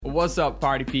What's up,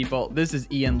 party people? This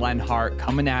is Ian Lenhart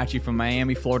coming at you from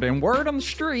Miami, Florida. And word on the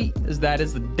street is that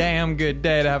it's a damn good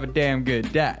day to have a damn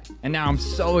good day. And now I'm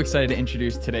so excited to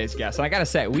introduce today's guest. And I gotta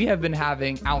say, we have been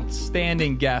having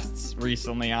outstanding guests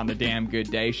recently on the Damn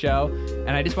Good Day show.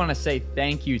 And I just want to say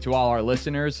thank you to all our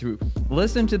listeners who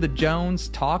listen to the Jones,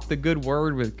 talk the good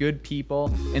word with good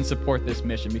people, and support this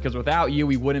mission. Because without you,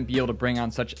 we wouldn't be able to bring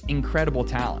on such incredible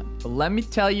talent. But let me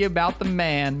tell you about the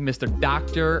man, Mr.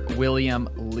 Dr. William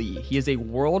Li. He is a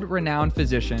world-renowned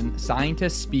physician,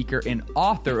 scientist, speaker, and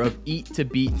author of Eat to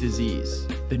Beat Disease,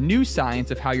 the new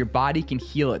science of how your body can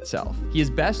heal itself. He is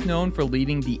best known for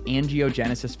leading the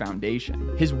Angiogenesis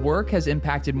Foundation. His work has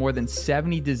impacted more than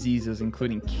 70 diseases,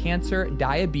 including cancer,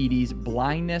 diabetes,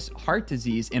 blindness, heart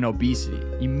disease, and obesity.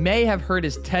 You may have heard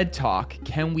his TED Talk,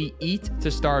 Can We Eat to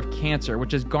Starve Cancer,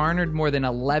 which has garnered more than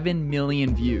 11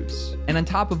 million views. And on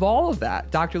top of all of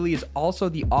that, Dr. Li is also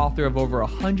the author of over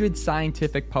 100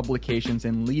 scientific publications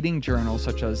in leading journals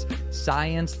such as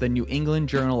Science, the New England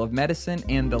Journal of Medicine,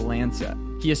 and The Lancet.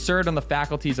 He has served on the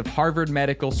faculties of Harvard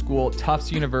Medical School,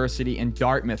 Tufts University, and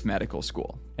Dartmouth Medical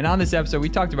School. And on this episode, we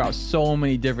talked about so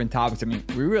many different topics. I mean,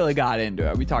 we really got into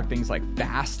it. We talked things like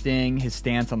fasting, his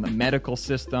stance on the medical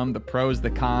system, the pros, the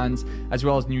cons, as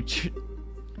well as And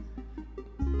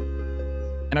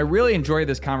I really enjoy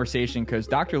this conversation because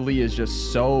Dr. Li is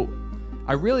just so...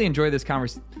 I really enjoyed this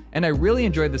conversation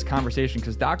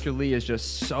because Dr. Li is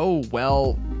just so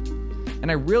well... And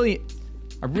I really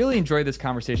enjoyed this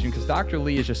conversation because Dr.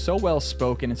 Li is just so well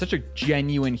spoken and such a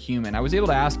genuine human. I was able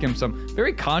to ask him some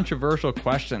very controversial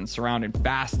questions surrounding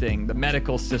fasting, the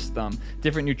medical system,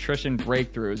 different nutrition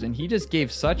breakthroughs, and he just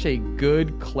gave such a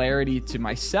good clarity to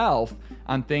myself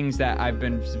on things that I've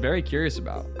been very curious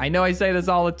about. I know I say this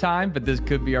all the time, but this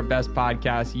could be our best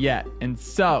podcast yet. And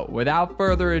so, without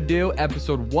further ado,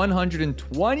 episode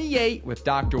 128 with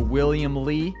Dr. William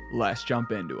Li. Let's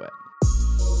jump into it.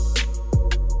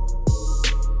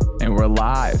 And we're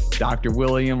live. Dr.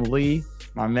 William Li,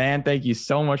 my man, thank you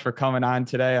so much for coming on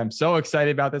today. I'm so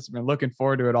excited about this. I've been looking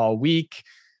forward to it all week.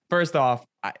 First off,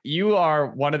 you are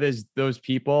one of those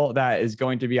people that is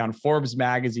going to be on Forbes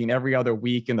magazine every other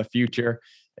week in the future.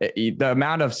 The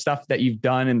amount of stuff that you've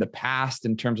done in the past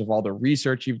in terms of all the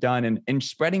research you've done and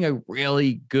spreading a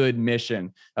really good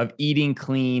mission of eating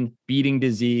clean, beating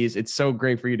disease. It's so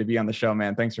great for you to be on the show,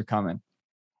 man. Thanks for coming.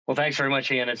 Well, thanks very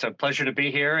much, Ian. It's a pleasure to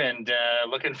be here and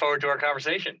looking forward to our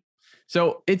conversation.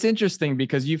 So it's interesting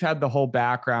because you've had the whole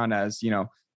background as,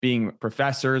 being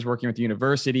professors, working with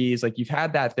universities, like you've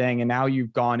had that thing. And now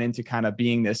you've gone into kind of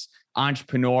being this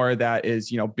entrepreneur that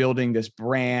is, building this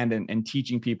brand and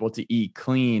teaching people to eat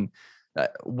clean.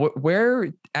 At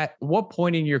what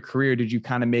point in your career did you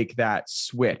kind of make that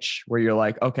switch where you're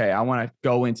like, okay, I want to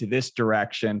go into this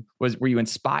direction? Were you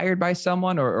inspired by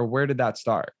someone or where did that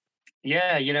start?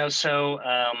 Yeah,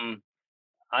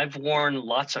 I've worn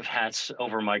lots of hats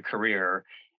over my career,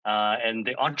 and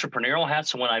the entrepreneurial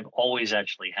hat's the one I've always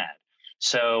actually had.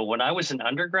 So when I was an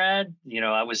undergrad,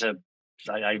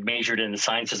 I majored in the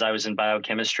sciences. I was in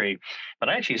biochemistry, but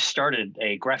I actually started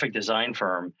a graphic design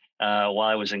firm while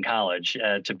I was in college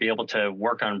to be able to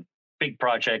work on big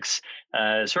projects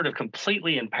sort of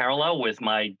completely in parallel with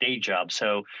my day job.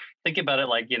 So think about it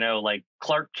like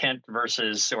Clark Kent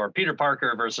or Peter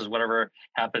Parker versus whatever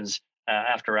happens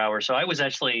after hours. So I was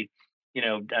actually,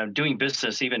 doing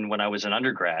business even when I was an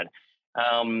undergrad.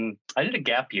 I did a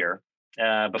gap year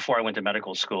before I went to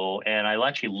medical school, and I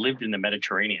actually lived in the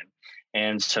Mediterranean.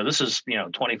 And so this is,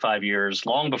 25 years,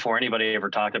 long before anybody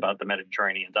ever talked about the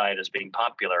Mediterranean diet as being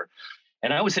popular.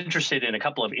 And I was interested in a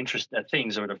couple of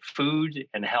things, sort of food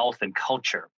and health and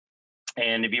culture.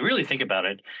 And if you really think about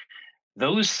it,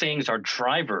 those things are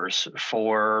drivers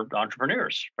for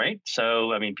entrepreneurs, right?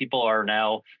 So, people are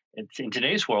now, in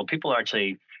today's world, people are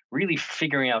actually really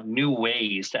figuring out new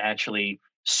ways to actually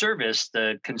service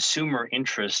the consumer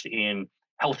interest in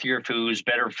healthier foods,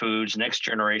 better foods, next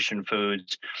generation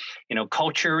foods.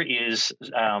 Culture is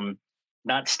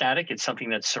not static. It's something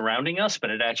that's surrounding us, but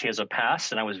it actually has a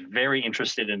past. And I was very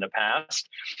interested in the past.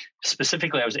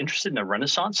 Specifically, I was interested in the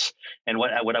Renaissance. And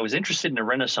what I was interested in the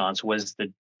Renaissance was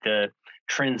the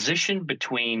transition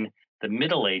between the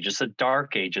Middle Ages, the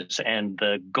Dark Ages, and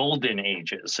the Golden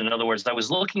Ages. In other words, I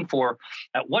was looking for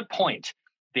at what point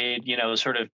did,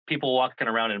 sort of people walking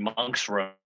around in monks'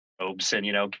 robes and,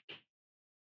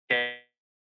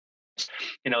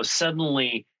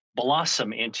 suddenly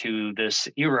blossom into this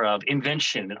era of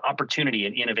invention and opportunity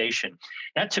and innovation.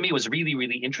 That to me was really,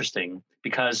 really interesting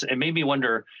because it made me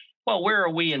wonder, well, where are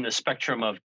we in the spectrum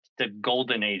of the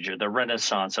golden age or the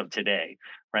Renaissance of today?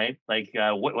 right? Like,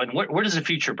 where does the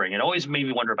future bring? It always made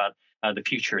me wonder about the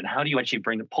future and how do you actually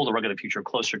pull the rug of the future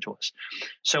closer to us.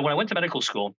 So when I went to medical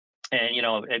school, and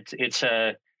it's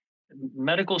a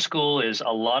medical school is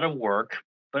a lot of work,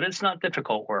 but it's not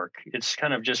difficult work. It's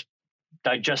kind of just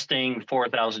digesting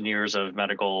 4,000 years of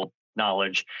medical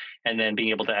knowledge and then being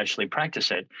able to actually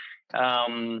practice it.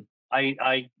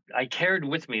 I carried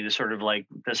with me this sort of like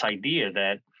this idea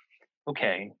that,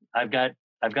 okay, I've got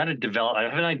to develop. I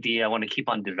have an idea. I want to keep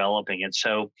on developing it.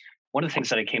 So one of the things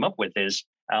that I came up with is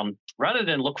rather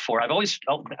than look for,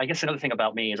 I guess another thing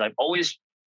about me is I've always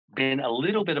been a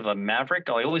little bit of a maverick.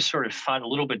 I always sort of thought a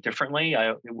little bit differently.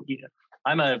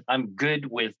 I'm good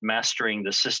with mastering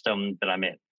the system that I'm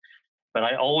in, but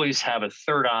I always have a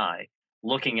third eye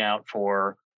looking out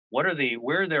for where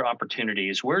are their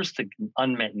opportunities, where's the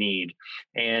unmet need,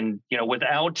 and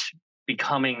without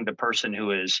becoming the person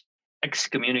who is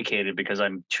excommunicated because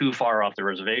I'm too far off the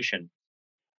reservation,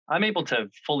 I'm able to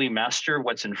fully master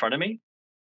what's in front of me.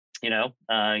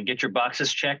 Get your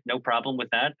boxes checked, no problem with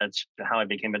that. That's how I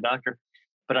became a doctor.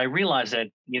 But I realized that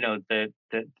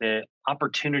the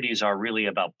opportunities are really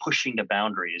about pushing the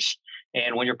boundaries.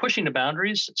 And when you're pushing the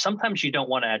boundaries, sometimes you don't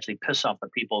want to actually piss off the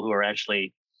people who are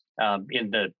actually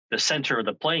in the center of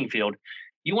the playing field.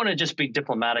 You want to just be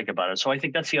diplomatic about it. So I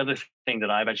think that's the other thing that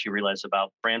I've actually realized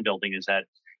about brand building is that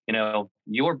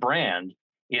your brand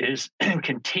is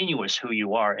continuous who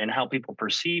you are and how people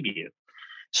perceive you.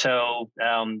 So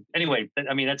anyway,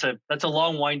 I mean that's a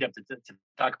long wind up to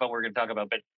talk about what we're going to talk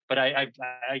about, but I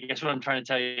guess what I'm trying to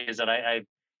tell you is that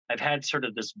I've had sort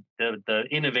of the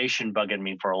innovation bug in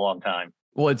me for a long time.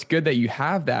 Well, it's good that you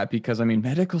have that because I mean,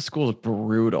 medical school is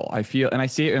brutal. I feel, and I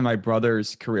see it in my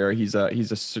brother's career. He's a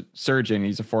surgeon.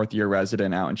 He's a 4th-year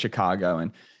resident out in Chicago,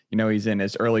 and he's in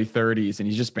his early 30s, and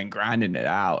he's just been grinding it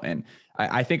out. And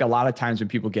I think a lot of times when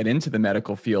people get into the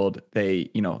medical field,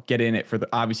 they get in it for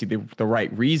obviously the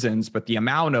right reasons, but the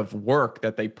amount of work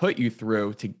that they put you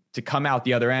through to come out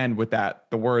the other end with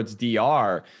the words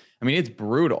DR. I mean, it's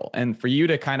brutal. And for you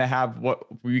to kind of have what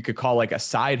we could call like a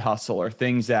side hustle or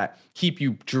things that keep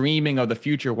you dreaming of the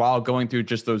future while going through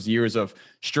just those years of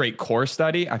straight core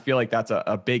study, I feel like that's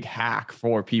a big hack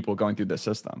for people going through the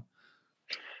system.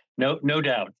 No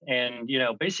doubt. And,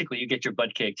 basically you get your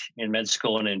butt kicked in med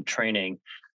school and in training.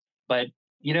 But,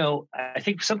 I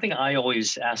think something I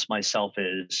always ask myself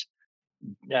is,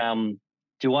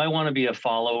 do I want to be a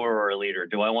follower or a leader?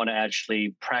 Do I want to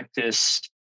actually practice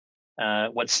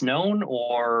what's known,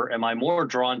 or am I more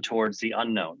drawn towards the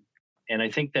unknown? And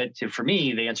I think that for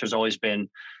me, the answer has always been,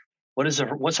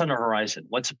 what's on the horizon?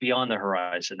 What's beyond the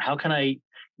horizon? How can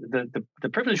the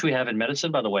privilege we have in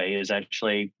medicine, by the way, is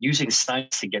actually using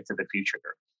science to get to the future.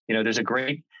 There's a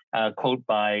great quote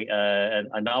by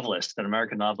a novelist, an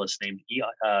American novelist named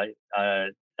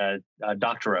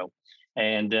Doctorow.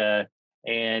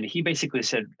 And he basically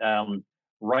said,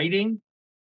 writing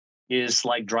is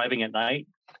like driving at night.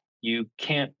 You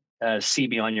can't see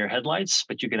beyond your headlights,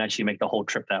 but you can actually make the whole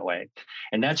trip that way.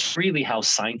 And that's really how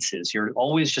science is. You're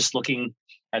always just looking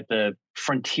at the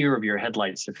frontier of your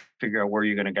headlights to figure out where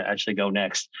you're going to actually go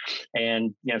next.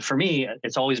 And for me,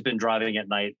 it's always been driving at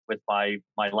night with my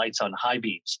lights on high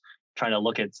beams, trying to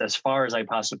look at as far as I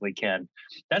possibly can.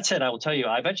 That said, I will tell you,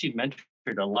 I've actually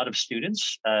mentored a lot of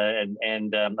students,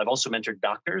 and I've also mentored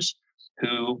doctors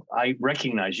who I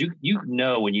recognize. You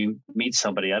when you meet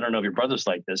somebody, I don't know if your brother's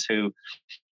like this, who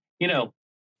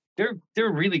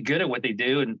they're really good at what they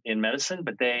do in medicine,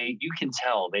 but you can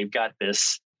tell they've got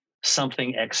this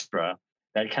something extra,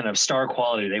 that kind of star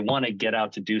quality. They want to get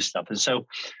out to do stuff. And so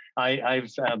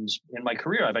I've in my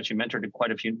career, I've actually mentored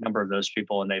quite a number of those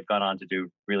people, and they've gone on to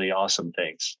do really awesome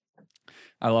things.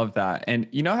 I love that. And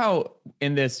you know how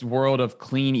in this world of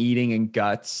clean eating and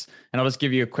guts, and I'll just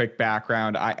give you a quick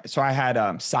background. I had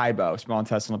SIBO, small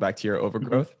intestinal bacterial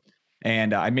overgrowth. Mm-hmm.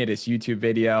 And I made this YouTube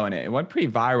video and it went pretty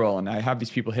viral. And I have these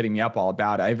people hitting me up all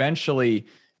about it. I eventually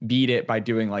beat it by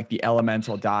doing like the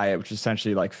elemental diet, which is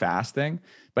essentially like fasting.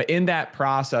 But in that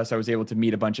process, I was able to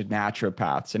meet a bunch of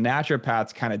naturopaths, and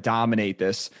naturopaths kind of dominate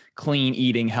this clean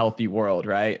eating, healthy world,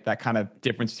 right? That kind of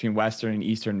difference between Western and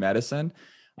Eastern medicine.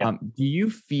 Yep. Do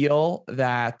you feel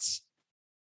that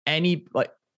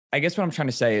I guess what I'm trying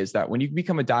to say is that when you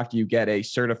become a doctor, you get a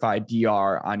certified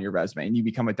DR on your resume and you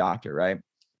become a doctor, right?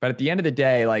 But at the end of the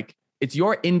day, like it's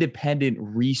your independent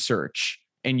research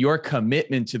and your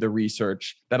commitment to the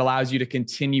research that allows you to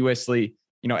continuously,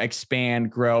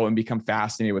 expand, grow, and become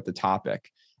fascinated with the topic.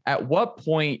 At what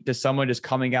point does someone just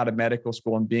coming out of medical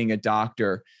school and being a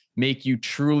doctor make you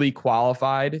truly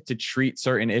qualified to treat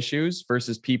certain issues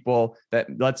versus people that,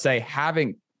 let's say,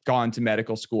 haven't gone to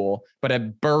medical school, but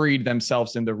have buried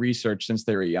themselves in the research since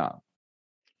they were young?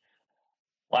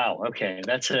 Wow. Okay.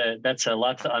 That's a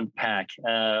lot to unpack.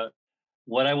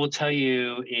 What I will tell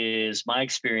you is my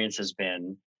experience has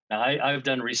been, now I've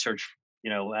done research,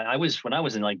 when I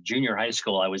was in like junior high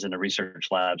school, I was in a research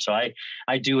lab. So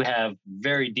I do have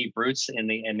very deep roots in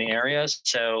the areas.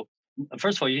 So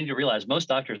first of all, you need to realize most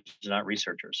doctors are not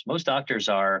researchers. Most doctors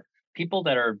are people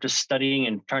that are just studying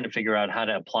and trying to figure out how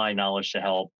to apply knowledge to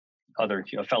help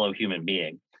a fellow human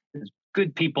being.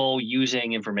 Good people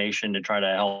using information to try to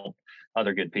help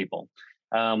other good people.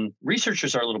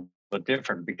 Researchers are a little bit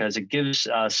different because it gives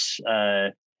us,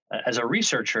 as a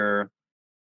researcher,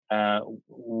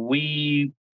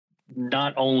 we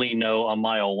not only know a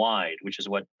mile wide, which is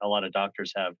what a lot of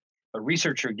doctors have, but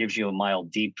researcher gives you a mile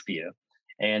deep view.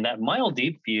 And that mile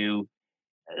deep view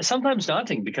is sometimes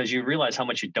daunting because you realize how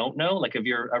much you don't know. Like if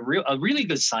you're a really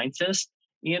good scientist,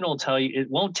 Ian will tell you,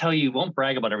 won't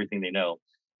brag about everything they know.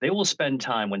 They will spend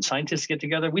time when scientists get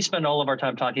together. We spend all of our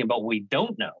time talking about what we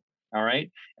don't know. All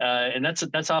right. And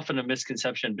that's often a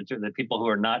misconception between the people who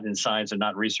are not in science and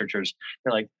not researchers.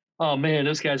 They're like, oh man,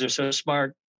 those guys are so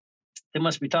smart. They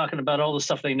must be talking about all the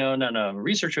stuff they know. No.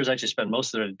 Researchers actually spend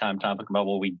most of their time talking about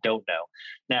what we don't know.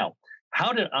 Now,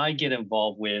 how did I get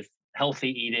involved with healthy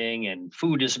eating and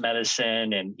food as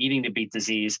medicine and eating to beat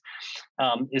disease?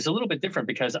 Is a little bit different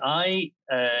because I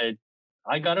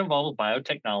got involved with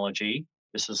biotechnology.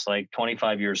 This is like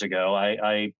 25 years ago.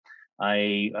 I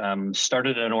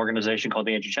started an organization called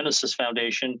the Angiogenesis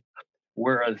Foundation.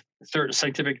 We're a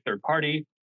scientific third party.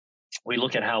 We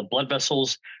look at how blood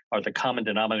vessels are the common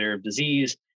denominator of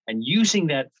disease, and using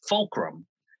that fulcrum,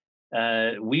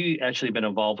 I've been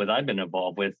involved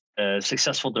with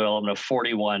successful development of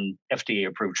 41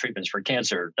 FDA-approved treatments for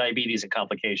cancer, diabetes, and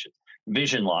complications,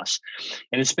 vision loss,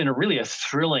 and it's been really a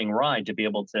thrilling ride to be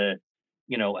able to,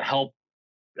 help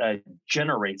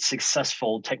generate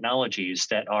successful technologies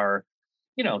that are,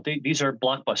 these are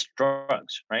blockbuster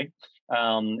drugs, right?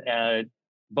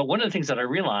 But one of the things that I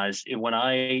realized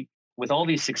with all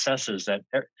these successes that,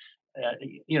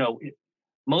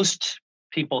 most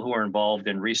people who are involved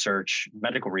in research,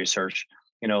 medical research,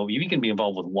 you can be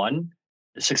involved with one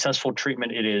successful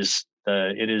treatment.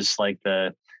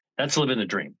 That's living the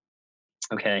dream.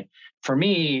 Okay. For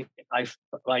me,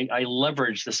 I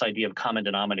leverage this idea of common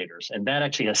denominators, and that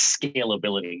actually has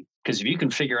scalability. Because if you can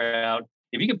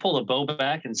pull a bow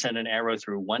back and send an arrow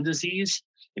through one disease,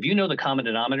 if you know the common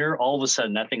denominator, all of a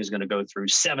sudden that thing is going to go through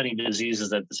 70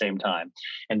 diseases at the same time.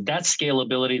 And that's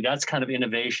scalability. That's kind of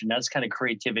innovation. That's kind of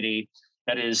creativity.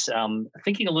 That is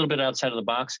thinking a little bit outside of the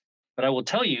box. But I will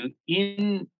tell you,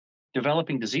 in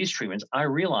developing disease treatments, I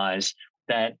realized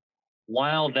that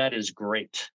while that is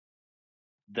great,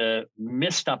 the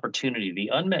missed opportunity, the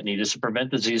unmet need is to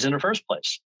prevent disease in the first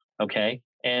place. Okay.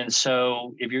 And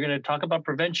so if you're going to talk about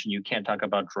prevention, you can't talk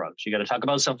about drugs. You got to talk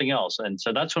about something else. And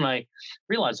so that's when I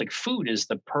realized like food is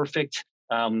the perfect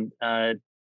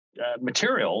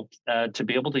material to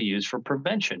be able to use for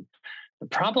prevention. The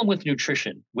problem with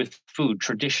nutrition, with food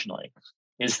traditionally,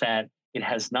 is that it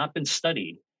has not been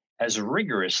studied as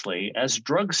rigorously as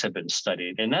drugs have been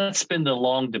studied. And that's been the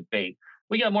long debate.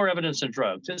 We got more evidence than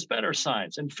drugs. It's better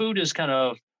science. And food is kind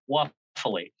of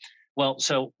waffly. Well,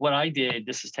 so what I did,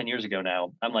 this is 10 years ago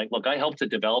now, I'm like, look, I helped to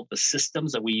develop the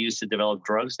systems that we use to develop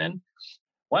drugs in.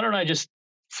 Why don't I just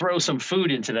throw some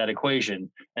food into that equation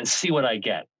and see what I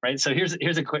get, right? So here's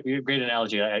a great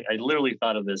analogy. I literally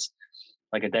thought of this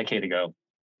like a decade ago.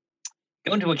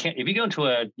 If you go into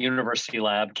a university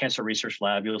lab, cancer research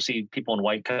lab, you'll see people in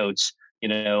white coats,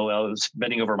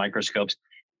 bending over microscopes.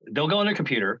 They'll go on their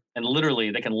computer and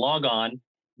literally they can log on,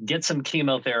 get some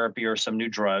chemotherapy or some new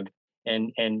drug,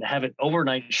 and have it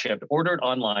overnight shipped, order it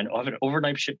online, have it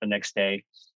overnight shipped the next day.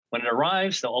 When it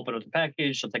arrives, they'll open up the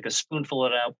package, they'll take a spoonful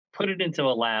of it out, put it into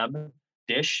a lab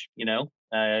dish, in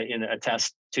a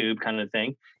test tube kind of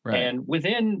thing. Right. And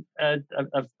within a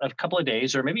couple of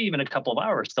days, or maybe even a couple of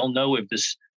hours, they'll know if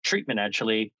this treatment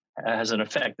actually has an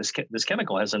effect, this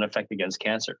chemical has an effect against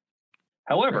cancer.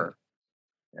 However,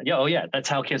 that's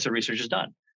how cancer research is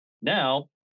done. Now,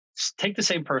 take the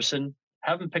same person,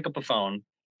 have them pick up a phone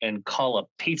and call a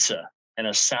pizza and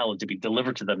a salad to be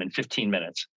delivered to them in 15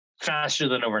 minutes, faster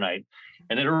than overnight.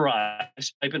 And it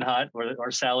arrives piping hot, or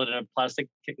salad in a plastic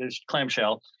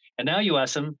clamshell. And now you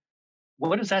ask them,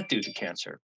 what does that do to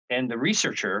cancer? And the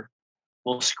researcher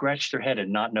will scratch their head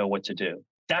and not know what to do.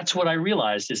 That's what I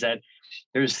realized, is that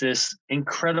there's this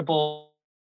incredible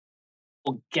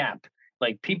gap.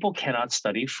 Like, people cannot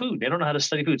study food. They don't know how to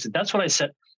study food. So that's what I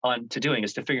set on to doing,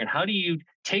 is to figure out, how do you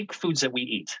take foods that we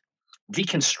eat,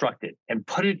 deconstruct it and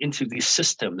put it into these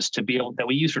systems to be able that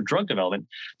we use for drug development,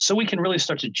 so we can really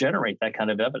start to generate that kind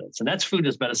of evidence. And that's food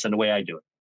as medicine, the way I do it.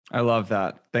 I love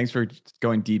that. Thanks for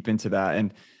going deep into that.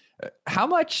 And how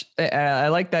much I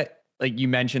like that, like you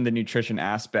mentioned the nutrition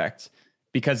aspect,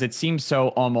 because it seems so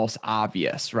almost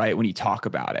obvious, right? When you talk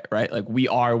about it, right? Like we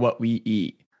are what we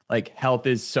eat. Like health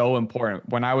is so important.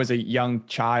 When I was a young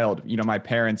child, my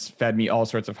parents fed me all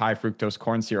sorts of high fructose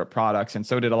corn syrup products. And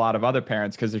so did a lot of other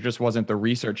parents, because there just wasn't the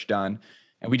research done.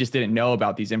 And we just didn't know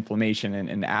about these inflammation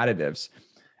and additives.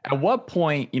 At what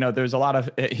point, there's a lot of,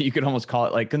 you could almost call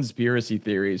it like conspiracy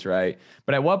theories, right?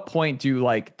 But at what point do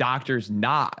like doctors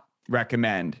not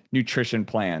recommend nutrition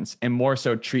plans and more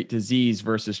so treat disease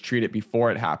versus treat it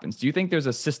before it happens? Do you think there's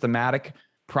a systematic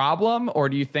problem, or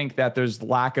do you think that there's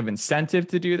lack of incentive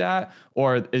to do that,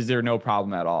 or is there no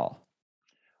problem at all?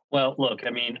 Well, look,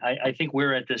 I mean, I think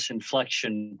we're at this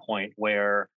inflection point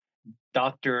where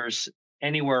doctors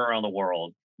anywhere around the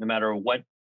world, no matter what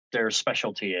their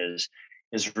specialty is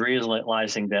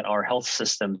realizing that our health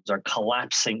systems are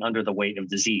collapsing under the weight of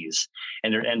disease.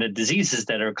 And the diseases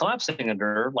that are collapsing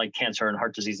under, like cancer and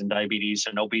heart disease and diabetes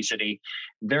and obesity,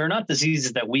 they're not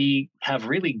diseases that we have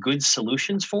really good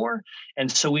solutions for.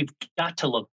 And so we've got to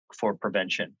look for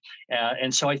prevention.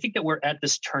 And so I think that we're at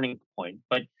this turning point.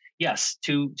 But yes,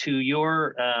 to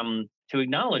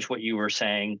acknowledge what you were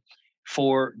saying,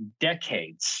 for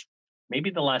decades, maybe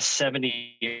the last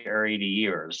 70 or 80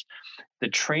 years, the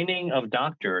training of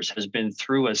doctors has been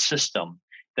through a system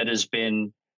that has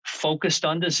been focused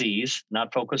on disease,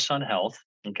 not focused on health,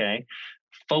 okay?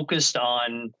 Focused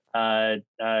on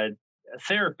therapies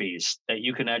that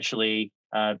you can actually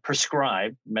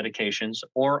prescribe medications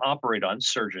or operate on,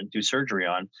 do surgery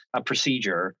on, a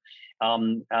procedure,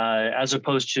 as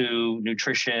opposed to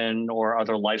nutrition or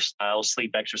other lifestyle,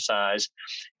 sleep, exercise.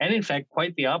 And in fact,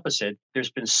 quite the opposite. There's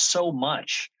been so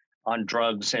much on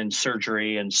drugs and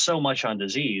surgery and so much on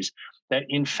disease that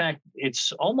in fact,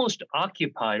 it's almost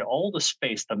occupied all the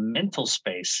space, the mental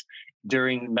space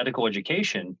during medical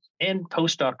education and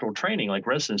postdoctoral training like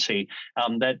residency,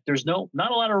 that there's not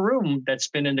a lot of room that's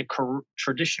been in the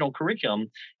traditional curriculum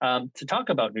to talk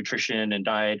about nutrition and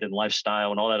diet and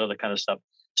lifestyle and all that other kind of stuff.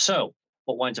 So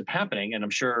what winds up happening, and I'm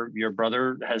sure your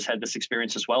brother has had this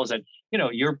experience as well, is that,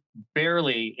 you're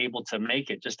barely able to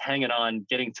make it, just hanging on,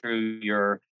 getting through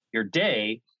your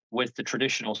day with the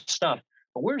traditional stuff.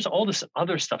 But where's all this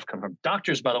other stuff come from?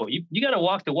 Doctors, by the way, you got to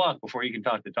walk the walk before you can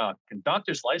talk the talk. And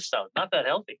doctors' lifestyle is not that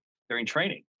healthy during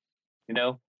training.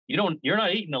 You're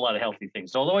not eating a lot of healthy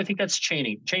things. Although I think that's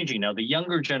changing now. The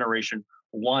younger generation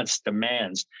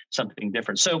demands something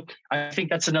different. So I think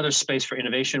that's another space for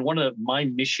innovation. One of my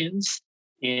missions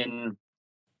in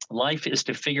life is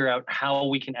to figure out how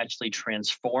we can actually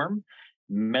transform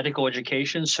medical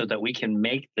education so that we can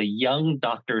make the young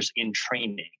doctors in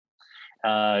training,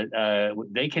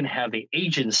 they can have the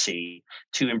agency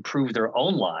to improve their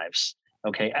own lives,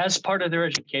 okay, as part of their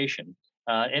education.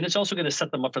 And it's also going to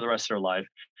set them up for the rest of their life,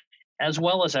 as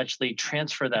well as actually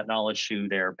transfer that knowledge to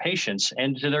their patients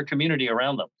and to their community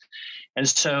around them. And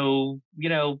so,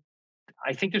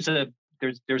 I think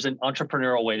there's an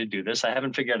entrepreneurial way to do this. I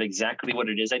haven't figured out exactly what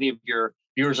it is. Any of your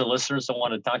viewers or listeners that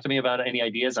want to talk to me about any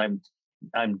ideas, I'm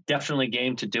definitely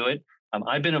game to do it.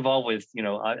 I've been involved with,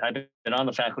 I've been on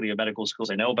the faculty of medical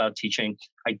schools. I know about teaching.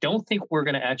 I don't think we're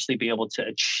going to actually be able to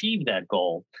achieve that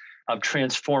goal of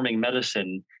transforming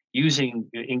medicine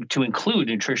to include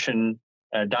nutrition,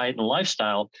 diet, and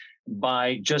lifestyle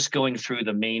by just going through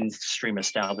the mainstream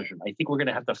establishment. I think we're going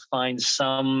to have to find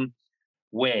some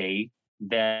way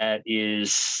that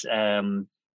is going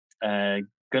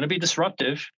to be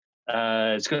disruptive.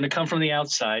 It's going to come from the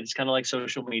outside. It's kind of like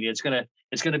social media. It's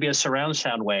going to be a surround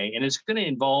sound way, and it's going to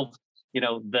involve,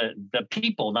 the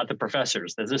people, not the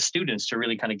professors, the students, to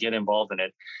really kind of get involved in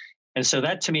it. And so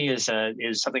that to me is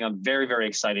something I'm very, very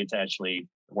excited to actually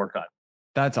work on.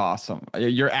 That's awesome.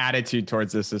 Your attitude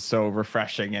towards this is so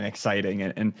refreshing and exciting,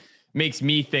 and makes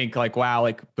me think like, wow,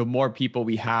 like the more people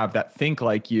we have that think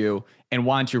like you and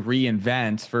want to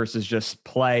reinvent versus just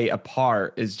play a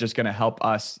part is just going to help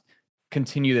us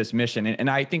continue this mission. And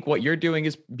I think what you're doing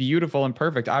is beautiful and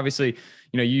perfect. Obviously,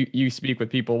 you speak with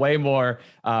people way more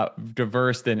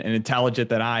diverse and intelligent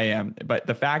than I am. But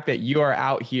the fact that you are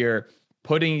out here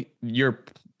putting your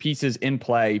pieces in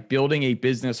play, building a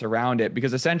business around it,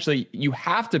 because essentially you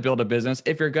have to build a business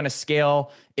if you're going to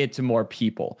scale it to more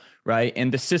people, right?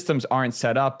 And the systems aren't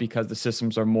set up because the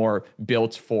systems are more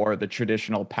built for the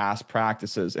traditional past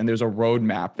practices. And there's a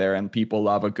roadmap there, and people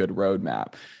love a good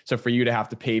roadmap. So for you to have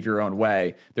to pave your own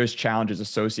way, there's challenges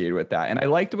associated with that. And I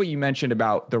liked what you mentioned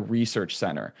about the research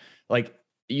center. Like,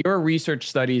 your research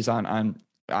studies on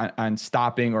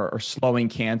stopping or slowing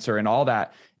cancer and all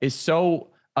that is so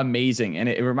amazing. And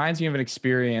it reminds me of an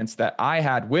experience that I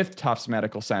had with Tufts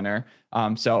Medical Center.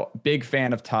 So big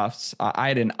fan of Tufts. I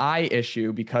had an eye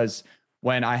issue because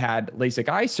when I had LASIK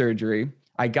eye surgery,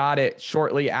 I got it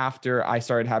shortly after I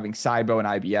started having SIBO and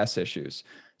IBS issues.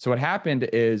 So what happened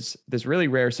is this really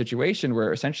rare situation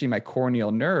where essentially my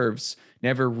corneal nerves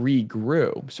never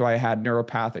regrew. So I had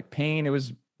neuropathic pain. It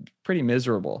was pretty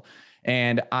miserable.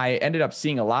 And I ended up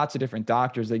seeing lots of different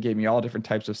doctors. They gave me all different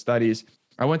types of studies.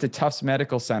 I went to Tufts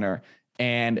Medical Center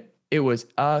and it was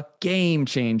a game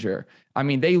changer. I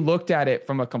mean, they looked at it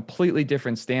from a completely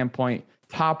different standpoint,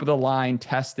 top of the line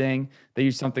testing. They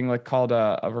used something like called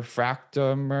a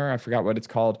refractomer. I forgot what it's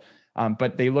called.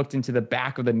 But they looked into the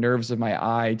back of the nerves of my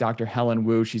eye. Dr. Helen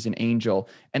Wu, she's an angel,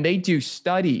 and they do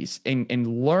studies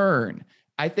and learn.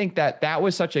 I think that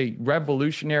was such a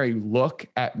revolutionary look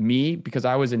at me because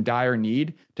I was in dire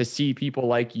need to see people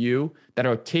like you that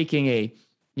are taking a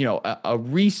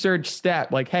research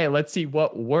step like, hey, let's see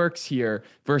what works here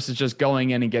versus just going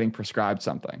in and getting prescribed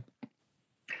something.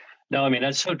 No, I mean,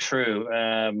 that's so true.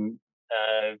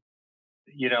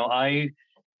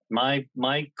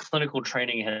 My clinical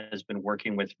training has been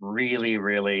working with really,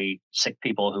 really sick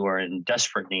people who are in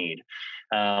desperate need.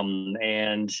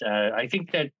 I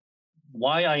think that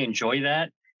why I enjoy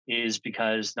that is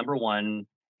because, number one,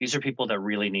 these are people that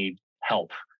really need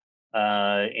help.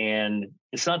 And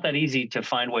it's not that easy to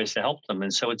find ways to help them.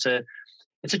 And so it's a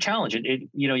challenge.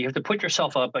 You have to put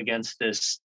yourself up against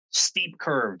this steep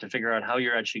curve to figure out how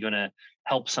you're actually going to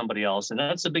help somebody else. And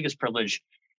that's the biggest privilege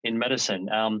in medicine.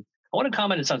 I want to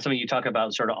comment on something you talk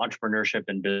about, sort of entrepreneurship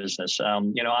and business.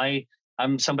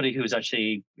 I'm somebody who's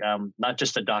actually not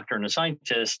just a doctor and a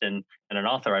scientist and an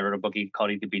author. I wrote a book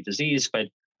called Eat to Beat Disease, but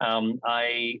I'm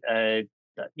a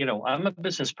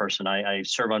business person. I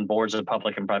serve on boards of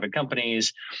public and private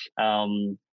companies.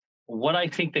 What I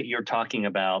think that you're talking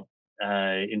about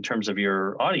in terms of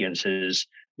your audience is,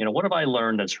 what have I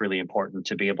learned that's really important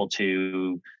to be able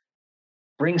to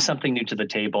bring something new to the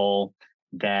table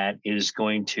that is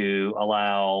going to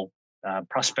allow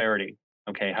prosperity,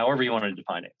 okay, however you want to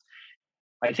define it.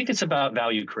 I think it's about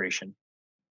value creation.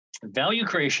 Value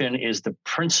creation is the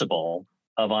principle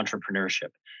of entrepreneurship.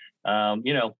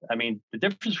 The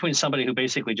difference between somebody who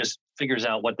basically just figures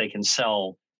out what they can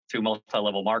sell through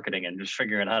multi-level marketing and just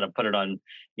figuring out how to put it on,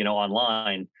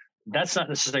 online, that's not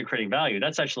necessarily creating value.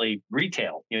 That's actually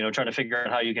retail, trying to figure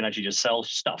out how you can actually just sell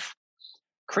stuff.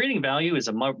 Creating value is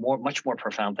a much more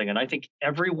profound thing. And I think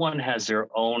everyone has their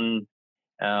own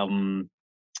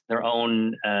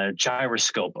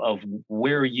gyroscope of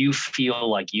where you feel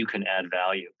like you can add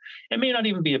value. It may not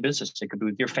even be a business. It could be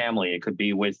with your family. It could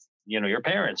be with, your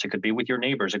parents. It could be with your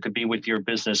neighbors. It could be with your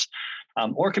business,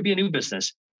 or it could be a new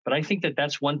business. But I think that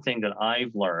that's one thing that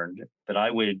I've learned that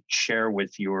I would share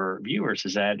with your viewers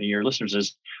your listeners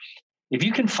is, if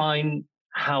you can find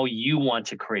how you want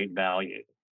to create value.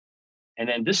 And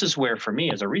then this is where, for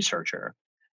me as a researcher,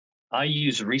 I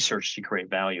use research to create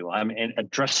value. I'm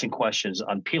addressing questions.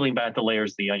 I'm peeling back the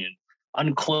layers of the onion,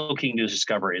 uncloaking new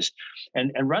discoveries.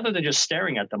 And rather than just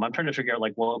staring at them, I'm trying to figure out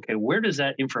where does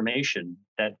that information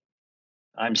that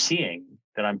I'm seeing,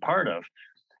 that I'm part of,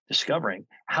 discovering,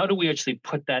 how do we actually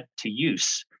put that to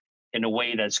use in a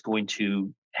way that's going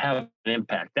to have an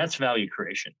impact? That's value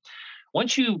creation.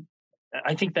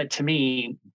 I think that, to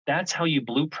me, that's how you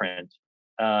blueprint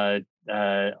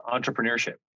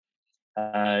entrepreneurship.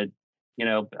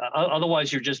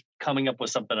 Otherwise you're just coming up with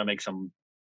something to make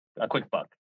a quick buck.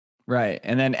 Right.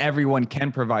 And then everyone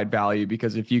can provide value,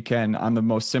 because if you can, on the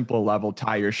most simple level,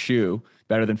 tie your shoe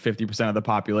better than 50% of the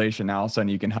population, now all of a sudden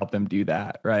you can help them do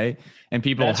that. Right. And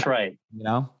people, that's right.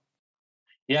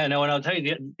 Yeah, no. And I'll tell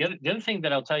you, the other thing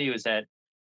that I'll tell you is that,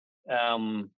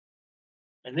 and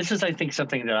this is, I think,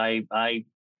 something that I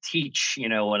teach,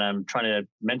 when I'm trying to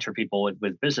mentor people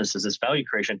with businesses, this value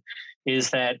creation,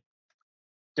 is that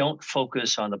don't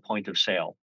focus on the point of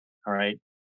sale. All right.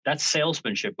 That's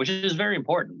salesmanship, which is very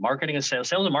important. Marketing and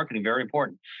sales and marketing, very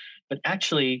important. But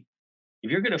actually, if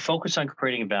you're going to focus on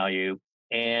creating value,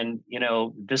 and,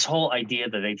 this whole idea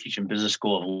that they teach in business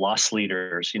school of loss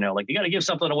leaders, you got to give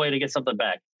something away to get something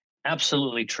back.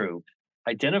 Absolutely true.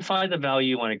 Identify the value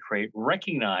you want to create.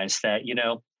 Recognize that, you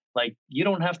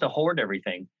don't have to hoard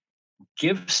everything.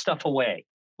 Give stuff away.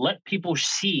 Let people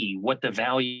see what the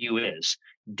value is.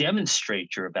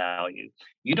 Demonstrate your value.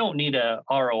 You don't need a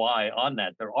ROI on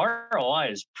that. The ROI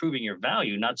is proving your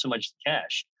value, not so much the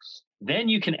cash. Then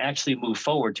you can actually move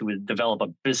forward to develop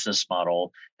a business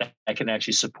model that can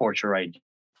actually support your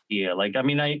idea.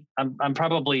 I'm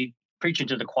probably preaching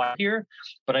to the choir here,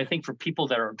 but I think for people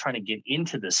that are trying to get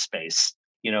into this space,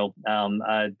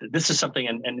 this is something,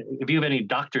 and if you have any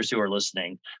doctors who are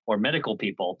listening or medical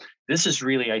people, this is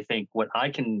really, I think, what I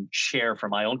can share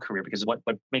from my own career, because what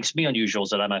makes me unusual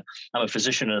is that I'm a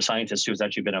physician and a scientist who's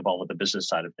actually been involved with the business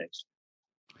side of things.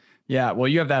 Yeah, well,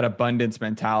 you have that abundance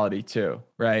mentality too,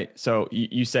 right? So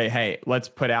you say, hey, let's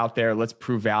put out there, let's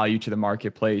prove value to the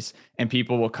marketplace, and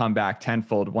people will come back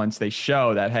tenfold once they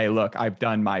show that, hey, look, I've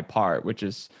done my part, which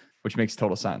makes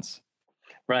total sense.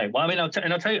 Right. Well, I mean, I'll tell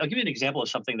you, I'll give you an example of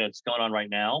something that's going on right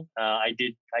now. I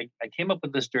came up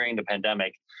with this during the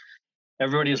pandemic.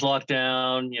 Everybody's locked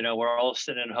down. We're all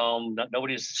sitting at home.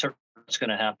 Nobody's certain what's going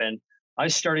to happen. I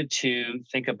started to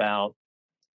think about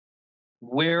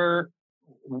where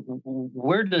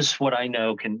does what I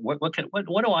know what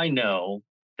do I know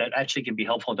that actually can be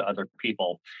helpful to other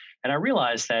people? And I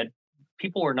realized that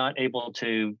people were not able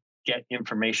to get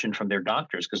information from their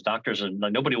doctors, because doctors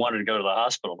nobody wanted to go to the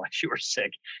hospital when you were sick.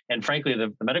 And frankly,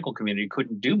 the medical community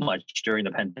couldn't do much during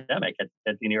the pandemic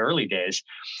in the early days.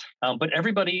 But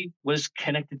everybody was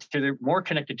more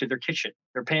connected to their kitchen,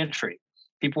 their pantry.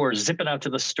 People were zipping out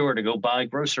to the store to go buy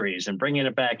groceries and bringing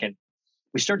it back. And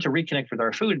we started to reconnect with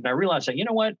our food. And I realized that, you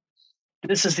know what,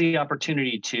 this is the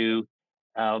opportunity to,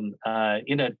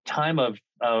 in a time of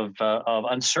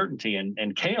uncertainty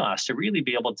and chaos, to really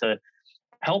be able to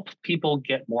help people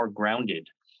get more grounded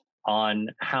on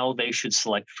how they should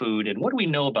select food. And what do we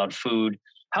know about food?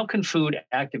 How can food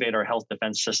activate our health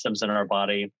defense systems in our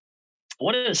body?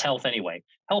 What is health anyway?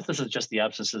 Health isn't just the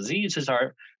absence of disease, it's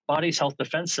our body's health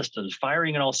defense systems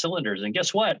firing in all cylinders. And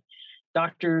guess what?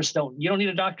 You don't need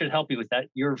a doctor to help you with that.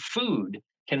 Your food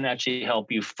can actually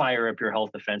help you fire up your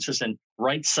health defenses and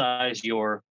right size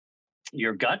your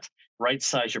gut, right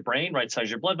size your brain, right size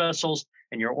your blood vessels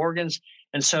and your organs.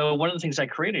 And so one of the things I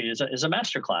created is a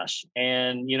masterclass.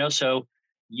 And, so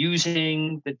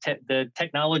using the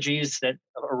technologies that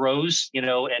arose,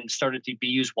 and started to be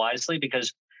used wisely,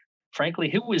 because frankly,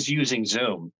 who was using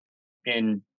Zoom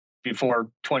before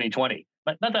 2020?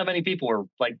 Not that many people were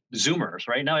like Zoomers,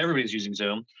 right? Now everybody's using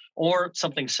Zoom or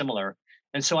something similar.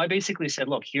 And so I basically said,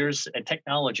 look, here's a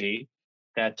technology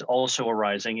that's also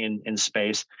arising in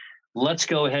space. Let's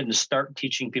go ahead and start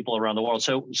teaching people around the world.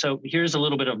 So here's a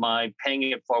little bit of my paying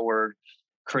it forward,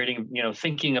 creating,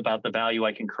 thinking about the value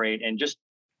I can create and just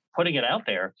putting it out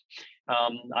there.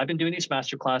 I've been doing these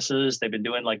master classes. They've been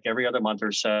doing like every other month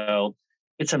or so.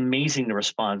 It's amazing the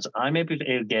response. I'm able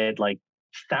to get like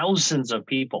thousands of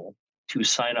people to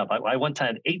sign up. I one time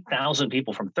had 8,000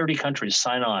 people from 30 countries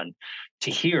sign on to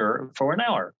hear for an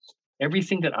hour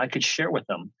everything that I could share with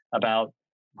them about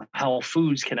how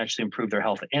foods can actually improve their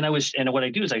health. And what I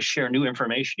do is I share new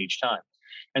information each time.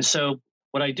 And so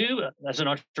what I do as an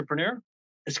entrepreneur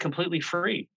is completely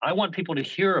free. I want people to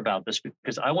hear about this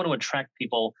because I want to attract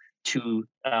people to,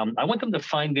 I want them to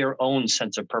find their own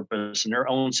sense of purpose and their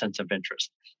own sense of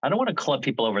interest. I don't want to club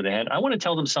people over the head. I want to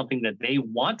tell them something that they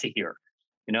want to hear,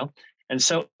 And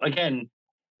so again,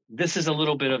 this is a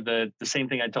little bit of the same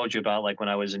thing I told you about, like when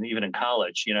I was even in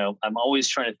college. I'm always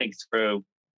trying to think through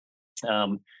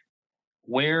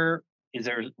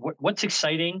what's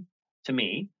exciting to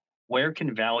me? Where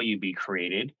can value be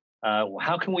created?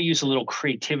 How can we use a little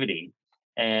creativity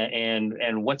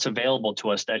and what's available to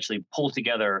us to actually pull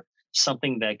together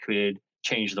something that could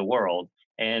change the world?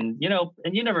 And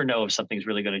you never know if something's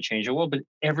really going to change the world, but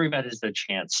everybody has the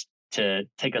chance to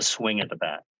take a swing at the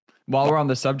bat. While we're on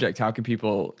the subject, how can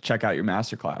people check out your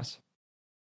masterclass?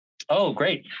 Oh,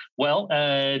 great. Well,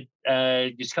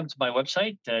 just come to my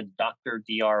website,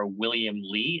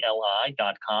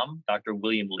 drdrwilliamlee.com,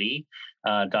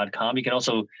 drwilliamlee.com. You can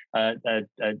also, my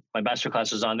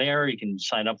masterclass is on there. You can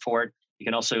sign up for it. You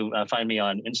can also find me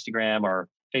on Instagram or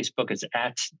Facebook. It's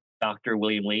at Dr.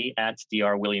 William Lee, at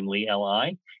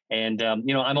drwilliamlee.li. And,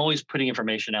 I'm always putting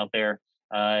information out there,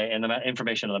 and the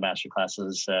information on the masterclass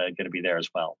is going to be there as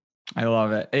well. I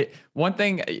love it. One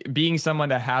thing, being someone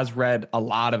that has read a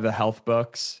lot of the health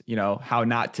books, How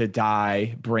Not to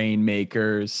Die, Brain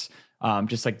Makers,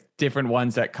 just like different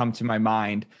ones that come to my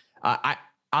mind. I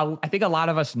think a lot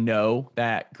of us know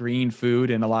that green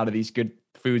food and a lot of these good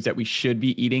foods that we should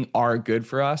be eating are good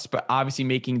for us, but obviously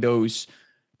making those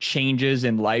changes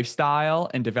in lifestyle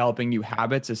and developing new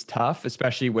habits is tough,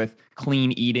 especially with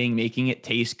clean eating, making it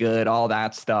taste good, all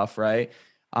that stuff, right?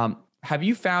 Have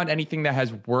you found anything that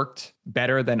has worked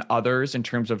better than others in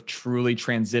terms of truly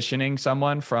transitioning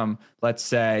someone from, let's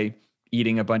say,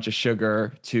 eating a bunch of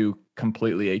sugar to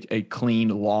completely a clean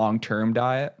long-term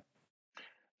diet?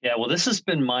 Yeah, well, this has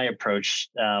been my approach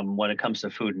when it comes to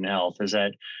food and health, is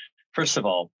that, first of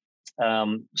all,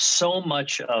 So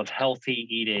much of healthy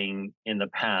eating in the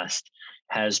past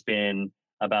has been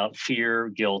about fear,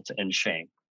 guilt, and shame.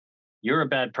 You're a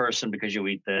bad person because you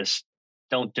eat this.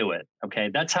 Don't do it. Okay.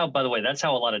 That's how, by the way, that's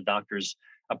how a lot of doctors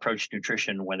approach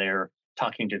nutrition when they're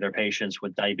talking to their patients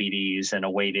with diabetes and a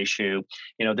weight issue.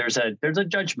 There's a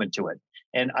judgment to it.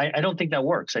 And I don't think that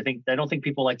works. I don't think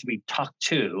people like to be talked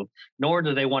to, nor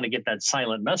do they want to get that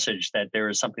silent message that there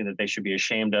is something that they should be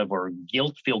ashamed of or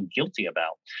feel guilty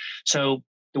about. So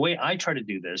the way I try to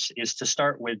do this is to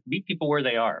start with meet people where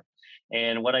they are.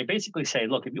 And what I basically say,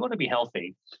 look, if you want to be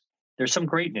healthy, there's some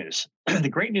great news. The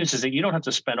great news is that you don't have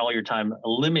to spend all your time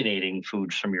eliminating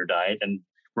foods from your diet and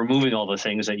removing all the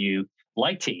things that you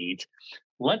like to eat.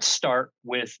 Let's start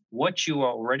with what you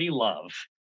already love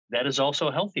that is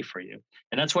also healthy for you.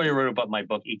 And that's why I wrote about my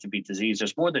book, Eat to Beat Disease.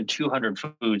 There's more than 200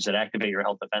 foods that activate your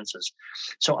health defenses.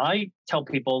 So I tell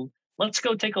people, let's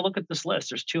go take a look at this list.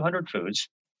 There's 200 foods.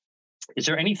 Is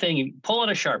there anything, you pull out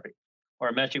a Sharpie or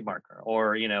a magic marker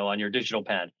or, on your digital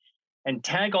pad, and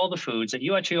tag all the foods that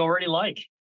you actually already like,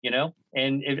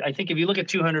 And I think if you look at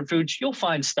 200 foods, you'll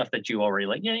find stuff that you already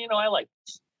like. Yeah, I like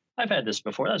this. I've had this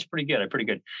before. That's pretty good. Pretty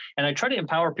good. And I try to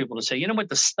empower people to say, you know what,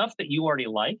 the stuff that you already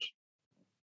like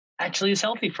actually is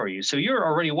healthy for you. So you're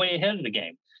already way ahead of the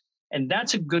game. And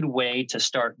that's a good way to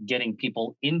start getting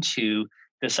people into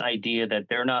this idea that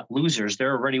they're not losers.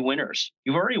 They're already winners.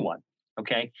 You've already won.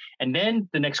 Okay. And then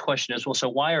the next question is, well, so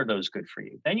why are those good for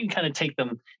you? Then you kind of take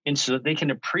them in so that they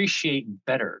can appreciate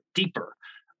better, deeper,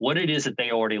 what it is that they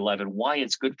already love and why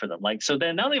it's good for them. So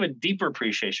then now they have a deeper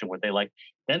appreciation of what they like.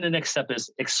 Then the next step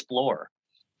is explore.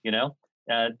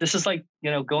 This is like,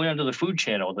 going onto the Food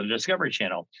Channel, the Discovery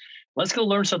Channel. Let's go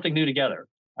learn something new together.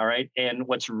 All right. And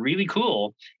what's really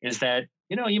cool is that,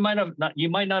 you might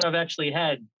not have actually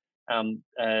had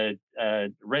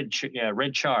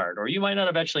red chard, or you might not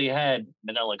have actually had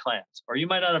manila clams, or you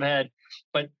might not have had,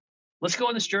 but let's go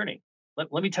on this journey.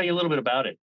 Let me tell you a little bit about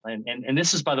it. And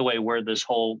this is, by the way, where this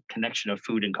whole connection of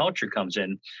food and culture comes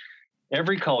in.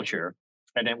 Every culture,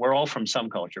 and we're all from some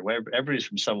culture, where everybody's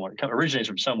from somewhere, originates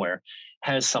from somewhere,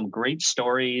 has some great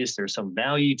stories. There's some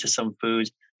value to some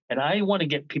foods. And I want to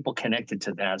get people connected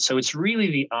to that. So it's really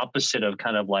the opposite of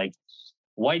kind of like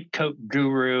white coat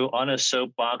guru on a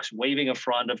soapbox, waving a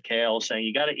frond of kale, saying,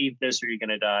 you got to eat this or you're going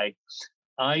to die.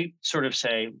 I sort of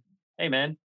say, hey,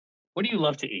 man, what do you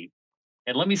love to eat?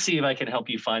 And let me see if I can help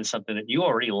you find something that you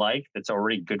already like that's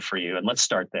already good for you. And let's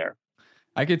start there.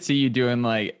 I could see you doing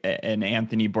like an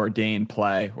Anthony Bourdain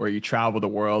play where you travel the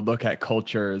world, look at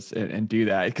cultures and do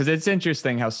that. Because it's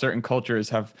interesting how certain cultures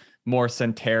have more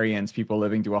centenarians, people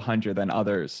living to 100 than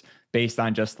others based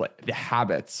on just like the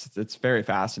habits. It's very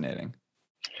fascinating.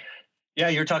 Yeah,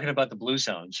 you're talking about the blue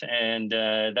zones. And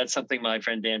that's something my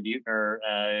friend Dan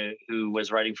Buettner, who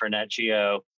was writing for Nat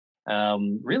Geo,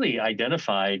 really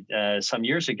identified some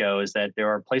years ago, is that there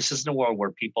are places in the world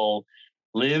where people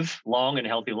live long and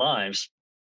healthy lives.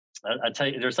 I'll tell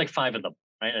you, there's like 5 of them,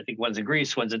 right? I think one's in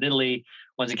Greece, one's in Italy,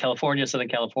 one's in California, Southern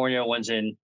California, one's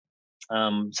in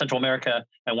Central America,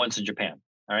 and one's in Japan.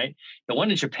 All right. The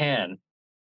one in Japan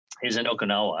is in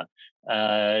Okinawa.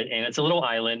 And it's a little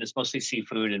island. It's mostly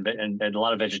seafood and a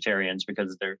lot of vegetarians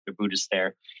because they're Buddhists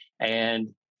there. And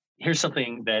here's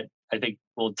something that I think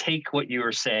will take what you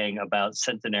were saying about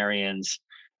centenarians,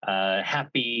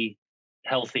 happy,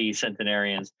 healthy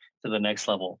centenarians, to the next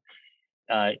level.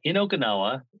 In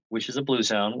Okinawa, which is a blue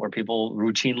zone where people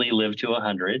routinely live to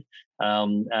 100,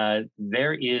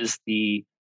 there is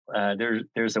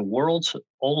there's a world's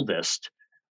oldest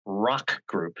rock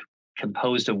group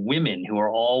composed of women who are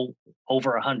all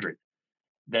over 100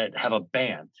 that have a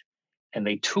band, and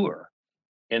they tour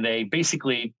and they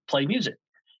basically play music.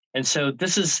 And so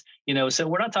this is, so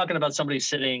we're not talking about somebody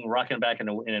sitting, rocking back in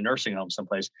a nursing home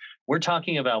someplace. We're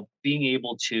talking about being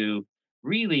able to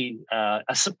really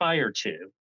aspire to,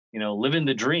 live in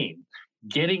the dream,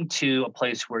 getting to a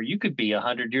place where you could be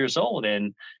 100 years old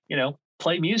and,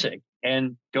 play music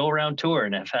and go around tour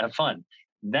and have fun.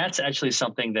 That's actually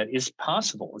something that is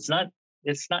possible. It's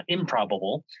not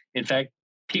improbable. In fact,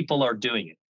 people are doing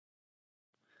it.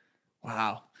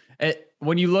 Wow.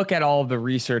 When you look at all of the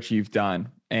research you've done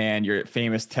and your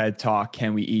famous TED Talk,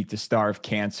 Can We Eat to Starve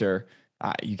Cancer?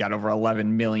 You got over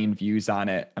 11 million views on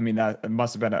it. I mean, that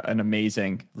must have been an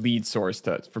amazing lead source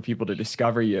for people to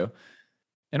discover you.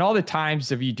 And all the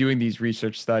times of you doing these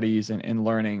research studies and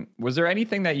learning, was there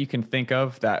anything that you can think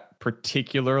of that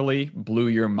particularly blew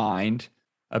your mind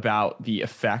about the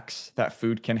effects that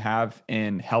food can have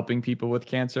in helping people with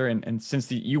cancer? And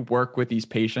since you work with these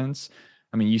patients,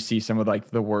 I mean, you see some of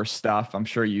like the worst stuff. I'm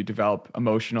sure you develop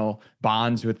emotional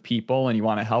bonds with people and you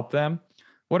want to help them.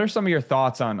 What are some of your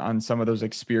thoughts on some of those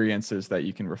experiences that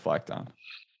you can reflect on?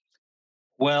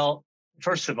 Well,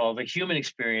 first of all, the human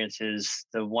experience is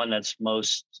the one that's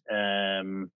most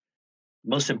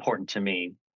important to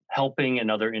me. Helping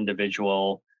another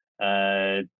individual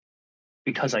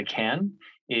because I can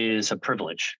is a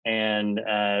privilege, and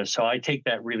so I take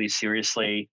that really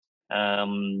seriously.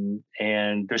 And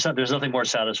there's nothing more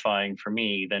satisfying for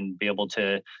me than be able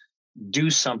to do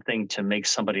something to make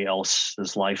somebody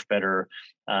else's life better.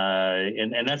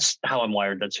 And that's how I'm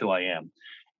wired. That's who I am.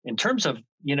 In terms of,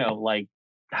 like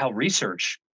how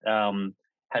research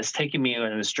has taken me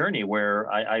on this journey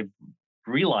where I've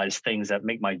realized things that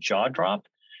make my jaw drop.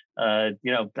 I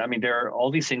mean, there are all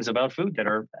these things about food that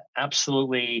are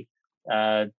absolutely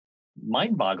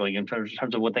mind-boggling in terms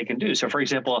of what they can do. So, for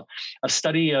example, a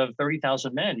study of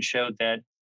 30,000 men showed that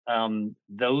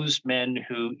those men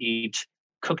who eat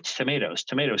cooked tomatoes,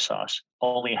 tomato sauce,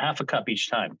 only half a cup each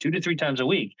time, 2 to 3 times a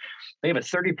week, they have a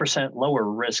 30% lower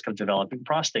risk of developing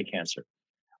prostate cancer.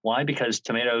 Why? Because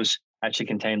tomatoes actually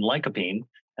contain lycopene,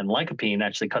 and lycopene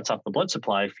actually cuts off the blood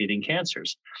supply, feeding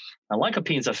cancers. Now,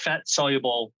 lycopene is a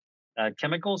fat-soluble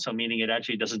chemical, so meaning it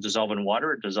actually doesn't dissolve in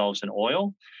water, it dissolves in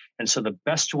oil. And so the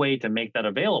best way to make that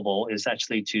available is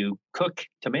actually to cook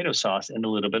tomato sauce in a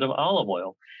little bit of olive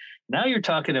oil. Now you're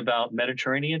talking about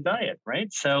Mediterranean diet,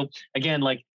 right? So again,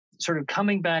 like sort of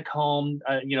coming back home,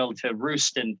 to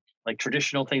roost and like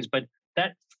traditional things, but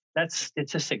that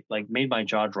statistic like made my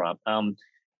jaw drop.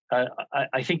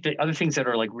 I think the other things that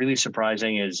are like really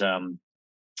surprising is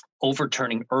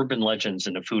overturning urban legends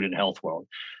in the food and health world.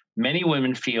 Many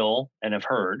women feel and have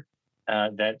heard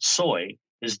that soy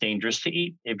is dangerous to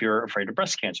eat if you're afraid of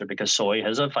breast cancer because soy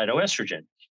has a phytoestrogen.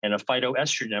 And a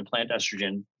phytoestrogen, a plant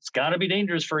estrogen, it's got to be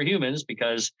dangerous for humans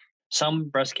because some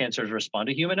breast cancers respond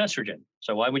to human estrogen.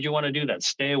 So why would you want to do that?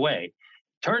 Stay away.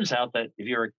 Turns out that if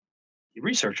you're a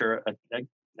researcher,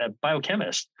 a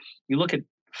biochemist, you look at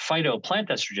phytoplant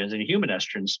estrogens and human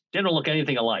estrogens, they don't look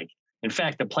anything alike. In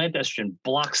fact, the plant estrogen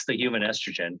blocks the human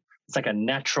estrogen. It's like a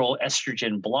natural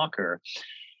estrogen blocker.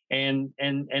 And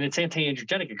it's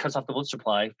anti-angiogenic. It cuts off the blood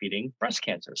supply, feeding breast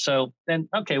cancer. So then,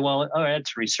 okay, well, all right,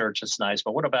 it's research. It's nice.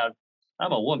 But what about,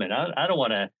 I'm a woman. I don't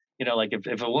want to, like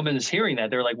if a woman is hearing that,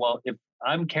 they're like, well, if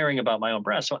I'm caring about my own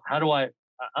breast, so how do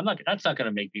that's not going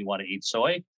to make me want to eat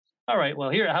soy. All right,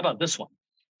 well, how about this one?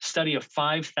 Study of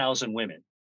 5,000 women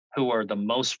who are the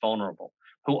most vulnerable,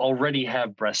 who already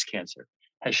have breast cancer,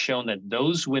 has shown that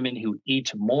those women who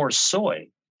eat more soy,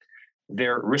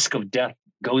 their risk of death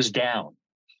goes down.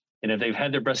 And if they've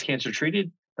had their breast cancer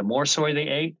treated, the more soy they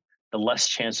ate, the less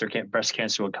chance their breast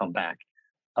cancer would come back.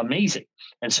 Amazing.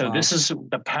 And so This is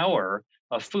the power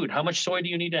of food. How much soy do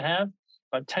you need to have?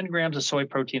 About 10 grams of soy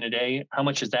protein a day. How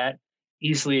much is that?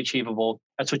 Easily achievable.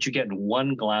 That's what you get in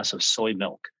 1 glass of soy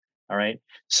milk. All right.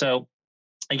 So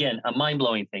again, a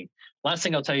mind-blowing thing. Last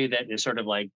thing I'll tell you that is sort of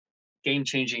like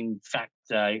game-changing fact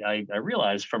I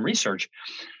realized from research.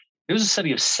 There was a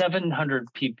study of 700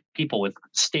 people with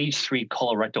stage 3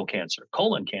 colorectal cancer,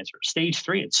 colon cancer, stage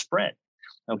 3, it's spread.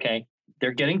 Okay.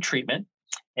 They're getting treatment.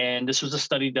 And this was a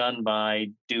study done by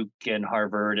Duke and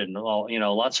Harvard and all,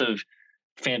 lots of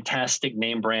fantastic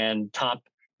name brand top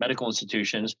medical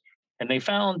institutions. And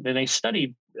they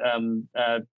studied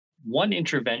one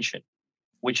intervention,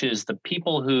 which is the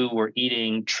people who were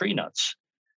eating tree nuts,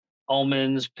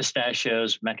 almonds,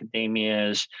 pistachios,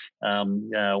 macadamias,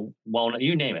 walnut,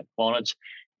 you name it, walnuts.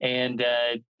 And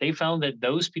they found that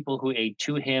those people who ate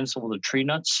 2 handfuls of tree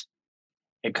nuts,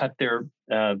 it cut their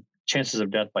chances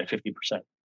of death by 50%.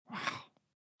 Wow.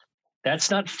 That's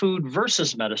not food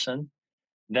versus medicine.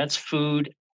 That's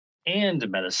food and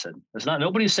medicine.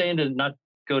 Nobody's saying to not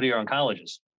go to your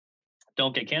oncologist.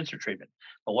 Don't get cancer treatment.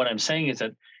 But what I'm saying is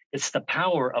that it's the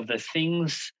power of the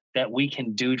things that we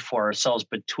can do for ourselves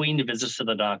between the visits to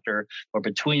the doctor or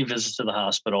between visits to the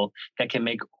hospital that can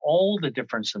make all the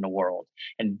difference in the world.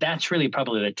 And that's really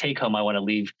probably the take home I want to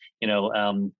leave,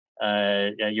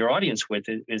 your audience with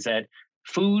is that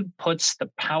food puts the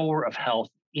power of health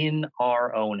in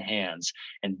our own hands.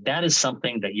 And that is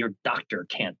something that your doctor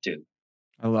can't do.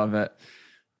 I love it.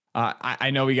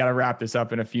 I know we got to wrap this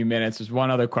up in a few minutes. There's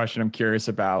one other question I'm curious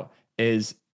about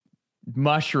is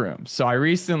mushrooms. So I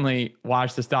recently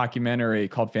watched this documentary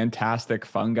called Fantastic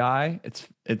Fungi.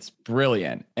 It's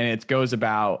brilliant. And it goes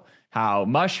about how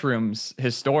mushrooms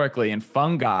historically and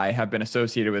fungi have been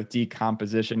associated with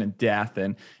decomposition and death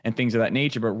and things of that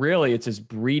nature. But really it's this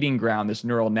breeding ground, this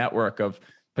neural network of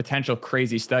potential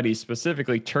crazy studies,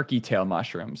 specifically turkey tail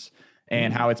mushrooms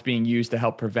and how it's being used to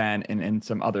help prevent and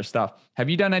some other stuff. Have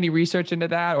you done any research into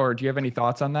that, or do you have any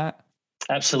thoughts on that?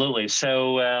 Absolutely.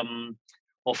 So,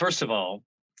 well, first of all,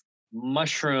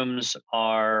 mushrooms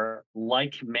are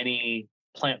like many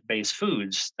plant-based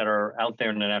foods that are out there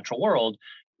in the natural world,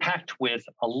 packed with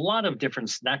a lot of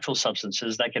different natural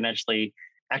substances that can actually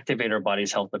activate our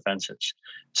body's health defenses.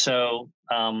 So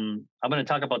I'm going to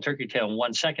talk about turkey tail in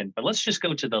 1 second, but let's just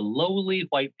go to the lowly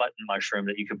white button mushroom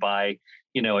that you could buy,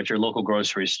 at your local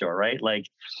grocery store, right? Like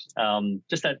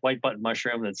just that white button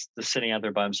mushroom that's just sitting out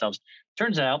there by themselves.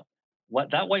 Turns out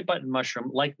what that white button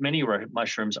mushroom, like many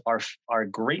mushrooms, are a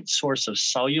great source of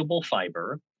soluble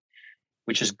fiber,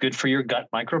 which is good for your gut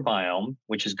microbiome,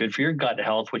 which is good for your gut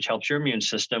health, which helps your immune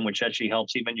system, which actually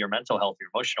helps even your mental health, your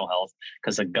emotional health,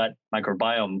 because the gut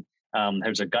microbiome,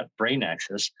 there's a gut-brain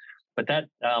axis. But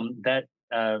that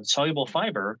soluble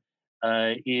fiber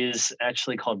is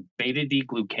actually called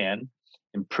beta-D-glucan,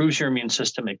 improves your immune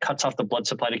system. It cuts off the blood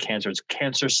supply to cancer. It's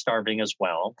cancer-starving as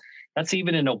well. That's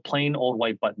even in a plain old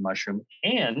white button mushroom.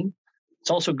 And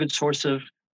it's also a good source of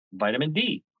vitamin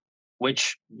D,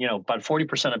 which, about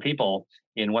 40% of people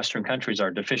in Western countries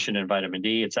are deficient in vitamin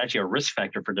D. It's actually a risk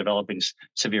factor for developing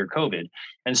severe COVID.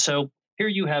 And so here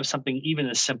you have something even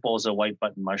as simple as a white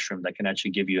button mushroom that can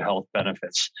actually give you health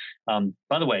benefits.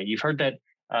 By the way, you've heard that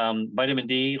vitamin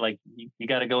D, like you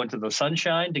got to go into the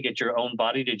sunshine to get your own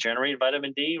body to generate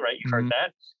vitamin D, right? You've heard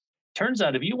that. Turns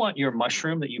out if you want your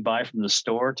mushroom that you buy from the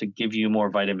store to give you more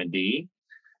vitamin D,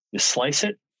 you slice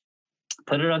it,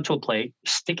 put it onto a plate,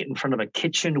 stick it in front of a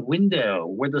kitchen window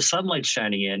where the sunlight's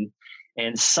shining in,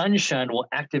 and sunshine will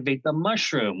activate the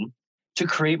mushroom to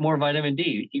create more vitamin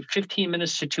D. 15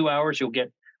 minutes to 2 hours, you'll get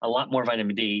a lot more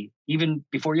vitamin D even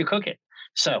before you cook it.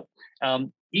 So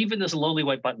even this lowly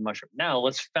white button mushroom. Now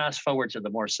let's fast forward to the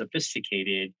more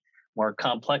sophisticated, more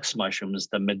complex mushrooms,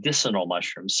 the medicinal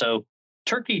mushrooms. So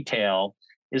turkey tail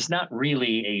is not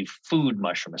really a food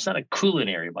mushroom. It's not a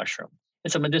culinary mushroom.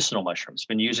 It's a medicinal mushroom. It's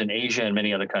been used in Asia and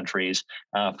many other countries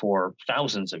for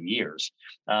thousands of years.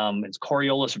 It's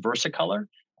Coriolus versicolor.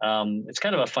 It's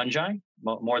kind of a fungi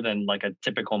more than like a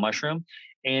typical mushroom.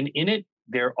 And in it,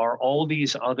 there are all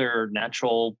these other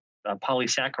natural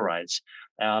polysaccharides.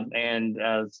 And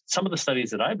some of the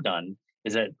studies that I've done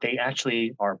is that they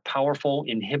actually are a powerful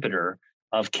inhibitor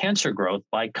of cancer growth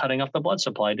by cutting off the blood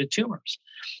supply to tumors.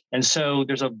 And so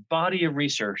there's a body of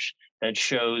research that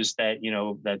shows that,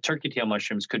 that turkey tail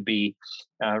mushrooms could be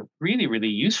really, really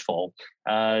useful.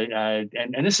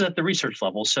 And this is at the research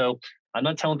level. So I'm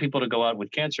not telling people to go out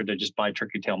with cancer to just buy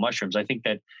turkey tail mushrooms. I think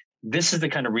that this is the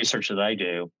kind of research that I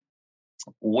do.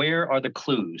 Where are the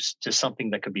clues to something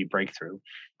that could be breakthrough?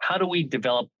 How do we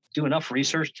do enough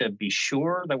research to be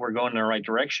sure that we're going in the right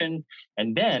direction?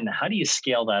 And then how do you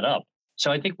scale that up?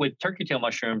 So I think with turkey tail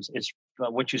mushrooms, it's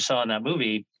what you saw in that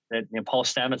movie that Paul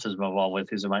Stamets is involved with,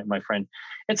 who's my friend.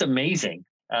 It's amazing,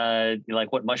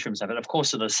 like what mushrooms have. And of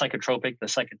course, the psychotropic, the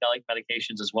psychedelic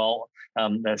medications as well,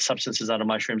 the substances out of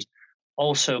mushrooms,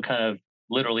 also kind of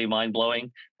literally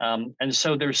mind-blowing. And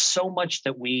so there's so much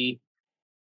that we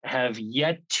have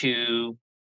yet to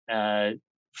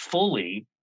fully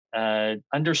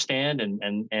understand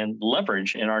and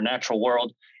leverage in our natural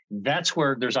world. That's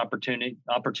where there's opportunity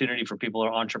for people who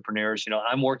are entrepreneurs.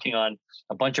 I'm working on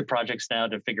a bunch of projects now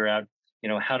to figure out,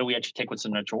 how do we actually take what's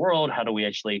in the natural world? How do we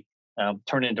actually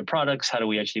turn it into products? How do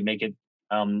we actually make it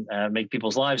make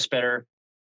people's lives better?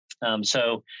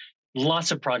 So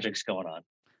lots of projects going on.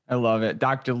 I love it.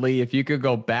 Dr. Lee, if you could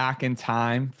go back in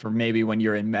time for maybe when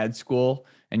you're in med school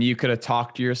and you could have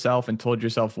talked to yourself and told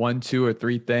yourself 1, 2, or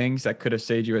 3 things that could have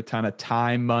saved you a ton of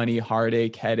time, money,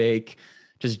 heartache, headache,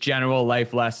 just general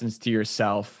life lessons to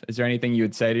yourself, is there anything you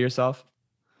would say to yourself?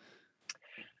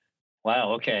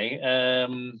 Wow. Okay.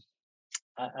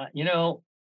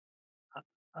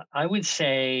 I would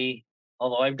say,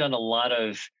 although I've done a lot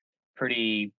of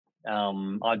pretty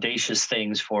audacious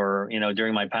things for,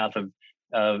 during my path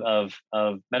of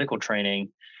medical training,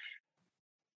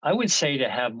 I would say to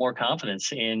have more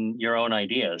confidence in your own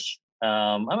ideas.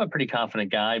 I'm a pretty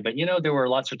confident guy, but there were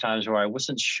lots of times where I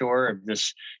wasn't sure if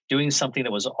this doing something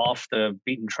that was off the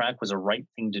beaten track was a right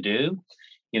thing to do.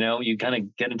 You kind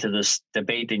of get into this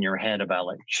debate in your head about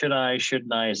like, should I,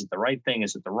 shouldn't I? Is it the right thing?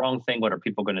 Is it the wrong thing? What are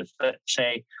people going to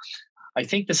say? I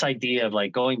think this idea of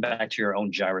like going back to your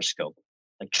own gyroscope,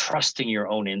 like trusting your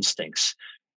own instincts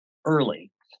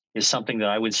early is something that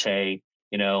I would say,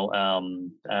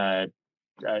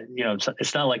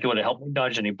 it's not like it would have helped me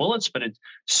dodge any bullets, but it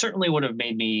certainly would have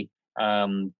made me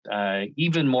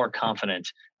even more confident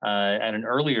at an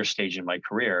earlier stage in my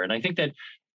career. And I think that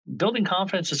building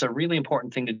confidence is a really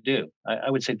important thing to do. I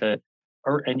would say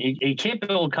and you can't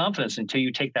build confidence until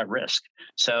you take that risk.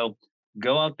 So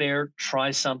go out there,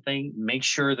 try something, make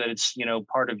sure that it's,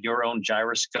 part of your own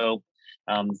gyroscope.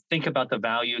 Think about the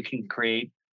value it can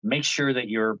create. make sure that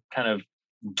you're kind of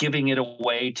giving it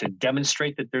away to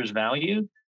demonstrate that there's value.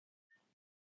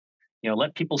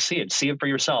 Let people see it for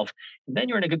yourself. And then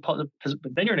you're in a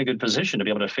good position to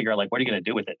be able to figure out, like, what are you going to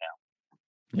do with it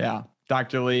now? Yeah.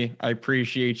 Dr. Lee, I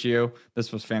appreciate you.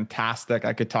 This was fantastic.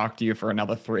 I could talk to you for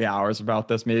another 3 hours about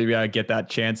this. Maybe I get that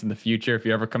chance in the future. If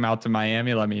you ever come out to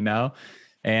Miami, let me know.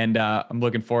 And I'm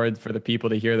looking forward for the people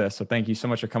to hear this. So thank you so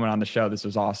much for coming on the show. This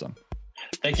was awesome.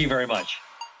 Thank you very much.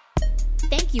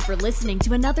 Thank you for listening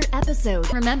to another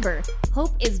episode. Remember,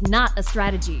 hope is not a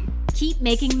strategy. Keep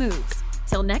making moves.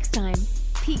 Till next time,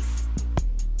 peace.